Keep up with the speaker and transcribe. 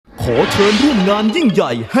ขอเชิญร่วมงานยิ่งให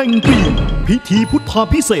ญ่แห่งปีพิธีพุทธา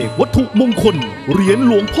ภิเษกวัตถุมงคลเหรียญห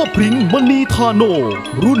ลวงพ่อพริ้งมณีธาโน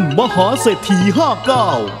รุ่นมหาเศรษฐี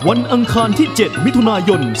59วันอังคารที่7มิถุนาย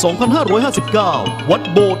น2559วัด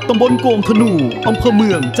โบสถ์ตำบลโกงธนูอำเภอเมื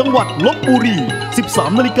องจังหวัดลพบุรี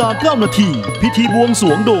 13:09 น.พิธีบวงสร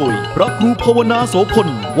วงโดยพระครูภาวนาโสพล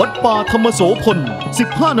วัดป่าธรรมโสพล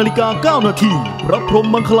 15:09 น.พระพรหม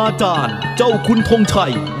มังคลาจารย์เจ้าคุณธงชั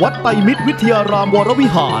ยวัดไตรมิตรวิทยารามวรวิ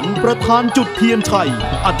หารประธานจุดเทียนชัย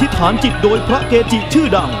อธิษฐานจิตโดยพระเกจิชื่อ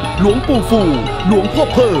ดังหลวงปู่ฟูหลวงพ่อ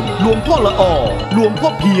เพิ่มหลวงพ่อละออหลวงพ่อ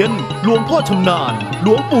เพียนหลวงพ่อชำนาญหล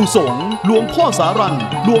วงปู่สงหลวงพ่อสารัน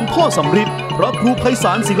หลวงพ่อสำริดพระครูไพศ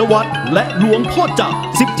าลศิลวัฒน์และหลวงพ่อจักร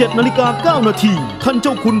 17:09 น.ท่านเจ้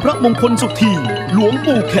าคุณพระมงคลสุธีหลวง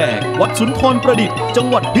ปู่แขกวัดสุนทรประดิษฐ์จัง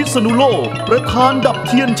หวัดพิษณุโลกประธานดับเ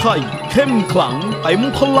ทียนชัยเข้มขลังเต็ม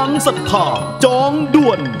พลังศรัทธาจองด่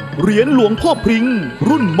วนเหรียญหลวงพ่อพริ้ง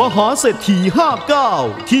รุ่นมหาเศรษฐี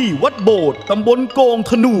59ที่วัดโบสถ์ตำบลโกง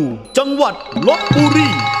ธนูจังหวัดลพบุรี